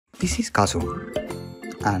This is Kasum,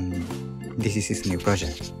 and this is his new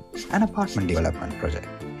project, an apartment development project.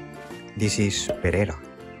 This is Pereira,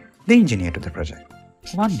 the engineer to the project.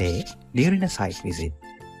 One day, during a site visit,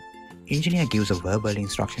 engineer gives a verbal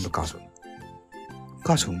instruction to Kasum.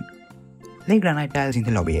 Kasum, lay granite tiles in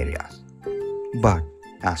the lobby areas. But,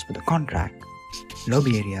 as per the contract,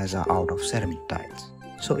 lobby areas are out of ceramic tiles.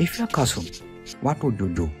 So if you're Kasum, what would you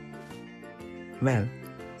do? Well,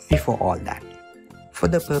 before all that, for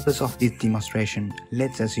the purpose of this demonstration,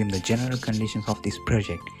 let's assume the general conditions of this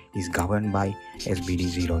project is governed by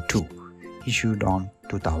SBD 02, issued on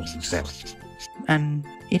 2007. And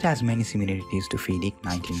it has many similarities to FIDIC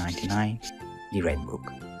 1999, the Red Book.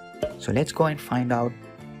 So let's go and find out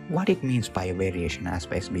what it means by a variation as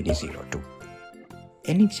per SBD 02.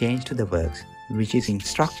 Any change to the works which is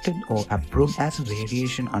instructed or approved as a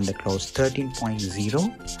variation under clause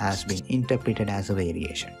 13.0 has been interpreted as a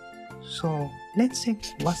variation. So let's check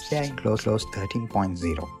what's there in clause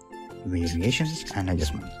 13.0, variations and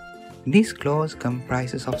adjustments. This clause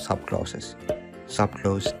comprises of subclauses.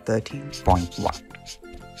 Subclause 13.1,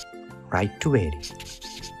 right to vary.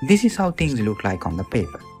 This is how things look like on the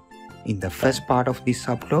paper. In the first part of this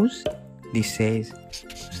subclause, this says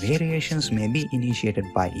variations may be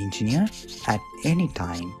initiated by engineer at any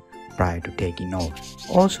time prior to taking over.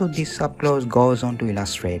 Also, this subclause goes on to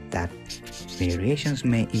illustrate that variations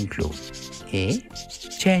may include A.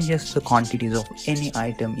 Changes to the quantities of any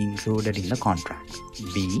item included in the contract.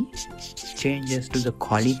 B. Changes to the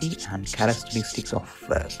quality and characteristics of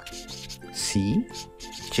work. C.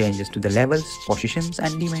 Changes to the levels, positions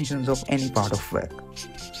and dimensions of any part of work.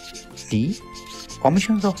 D.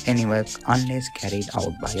 Omissions of any work unless carried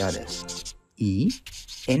out by others. E.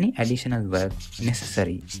 Any additional work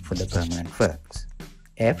necessary for the permanent works.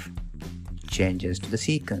 F. Changes to the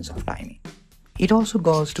sequence of timing. It also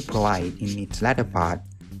goes to provide in its latter part,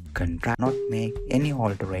 contract not make any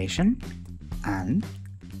alteration, and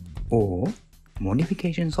O.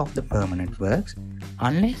 Modifications of the permanent works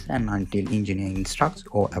unless and until engineer instructs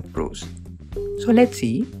or approves. So let's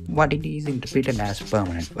see what it is interpreted as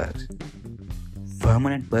permanent works.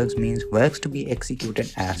 Permanent works means works to be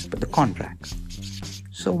executed as per the contract.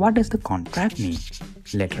 So what does the contract mean?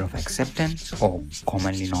 Letter of acceptance, or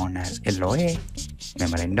commonly known as LOA,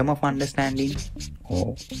 Memorandum of Understanding,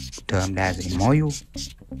 or termed as MOU,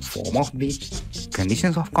 form of bid,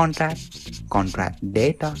 conditions of contract, contract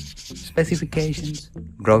data, specifications,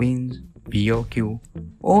 drawings, POQ,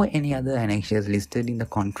 or any other annexures listed in the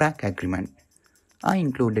contract agreement are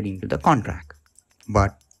included into the contract.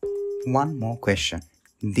 But one more question.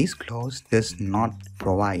 This clause does not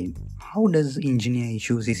provide how does engineer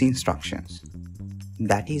issues his instructions.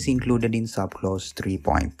 That is included in subclause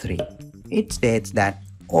 3.3. It states that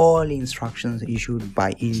all instructions issued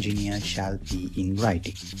by engineer shall be in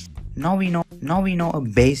writing. Now we know a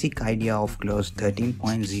basic idea of clause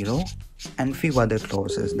 13.0 and few other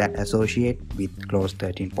clauses that associate with clause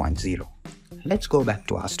 13.0. Let's go back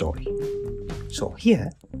to our story. So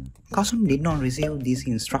here, Kasum did not receive this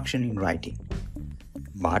instruction in writing.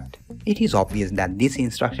 But it is obvious that this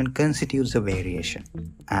instruction constitutes a variation,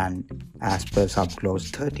 and as per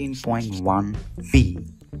subclause 13.1b,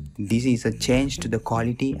 this is a change to the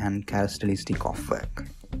quality and characteristic of work.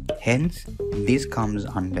 Hence, this comes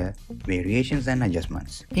under variations and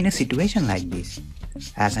adjustments. In a situation like this,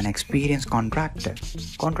 as an experienced contractor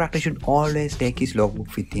should always take his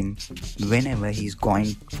logbook with him whenever he is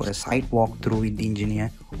going for a site walkthrough with the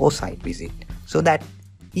engineer or site visit, so that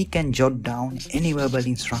he can jot down any verbal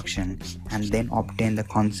instruction and then obtain the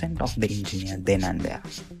consent of the engineer then and there,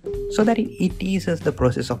 so that it eases the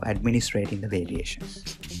process of administrating the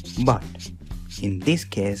variations. But in this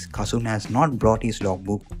case, Kasum has not brought his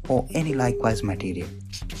logbook or any likewise material.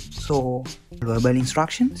 So, verbal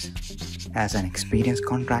instructions? As an experienced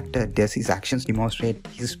contractor, does his actions demonstrate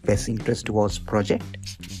his best interest towards project?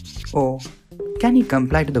 Or can he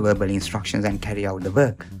comply to the verbal instructions and carry out the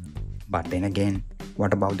work? But then again,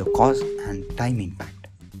 what about the cost and time impact?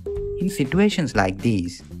 In situations like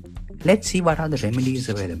these, let's see what are the remedies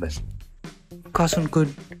available. Kasum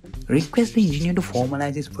could request the engineer to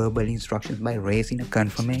formalize his verbal instructions by raising a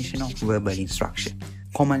confirmation of verbal instruction,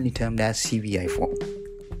 commonly termed as CVI form.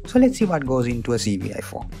 So let's see what goes into a CVI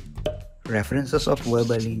form. References of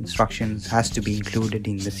verbal instructions has to be included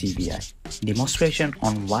in the CVI. Demonstration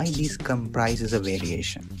on why this comprises a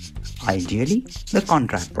variation. Ideally, the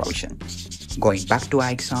contract provision. Going back to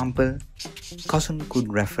our example, Kasum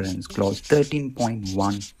could reference clause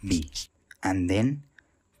 13.1b and then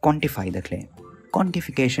quantify the claim.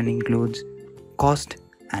 Quantification includes cost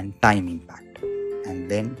and time impact, and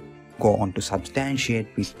then go on to substantiate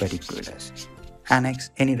with particulars.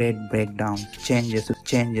 Annex any rate breakdowns, changes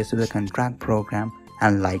to the contract program,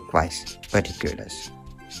 and likewise particulars.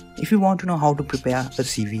 If you want to know how to prepare a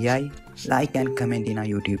CVI, like and comment in our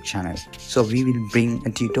YouTube channel. So we will bring a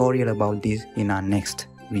tutorial about this in our next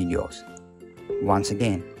videos. Once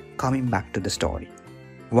again, coming back to the story.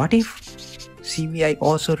 What if CVI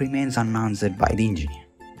also remains unanswered by the engineer?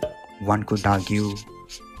 One could argue,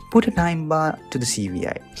 put a time bar to the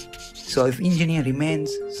CVI. So if engineer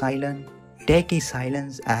remains silent, take his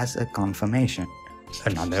silence as a confirmation.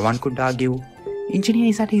 Another one could argue, engineer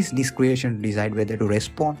is at his discretion to decide whether to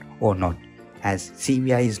respond or not, as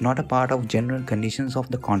CVI is not a part of general conditions of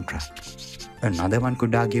the contract. Another one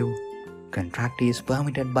could argue, contractor is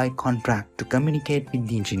permitted by contract to communicate with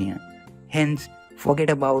the engineer. Hence, forget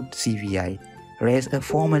about CVI, raise a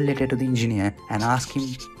formal letter to the engineer and ask him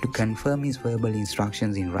to confirm his verbal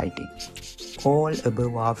instructions in writing. All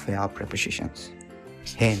above are fair propositions.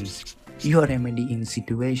 Hence, your remedy in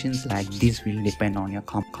situations like this will depend on your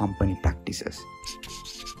company practices.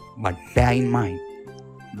 But bear in mind,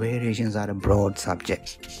 variations are a broad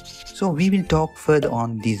subject. So we will talk further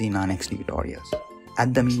on this in our next tutorials.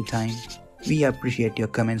 At the meantime, we appreciate your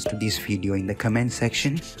comments to this video in the comment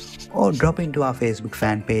section or drop into our Facebook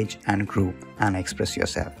fan page and group and express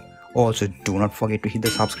yourself. Also, do not forget to hit the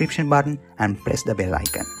subscription button and press the bell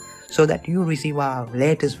icon so that you receive our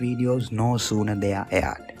latest videos no sooner they are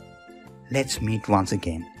aired. Let's meet once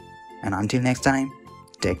again, and until next time,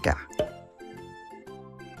 take care.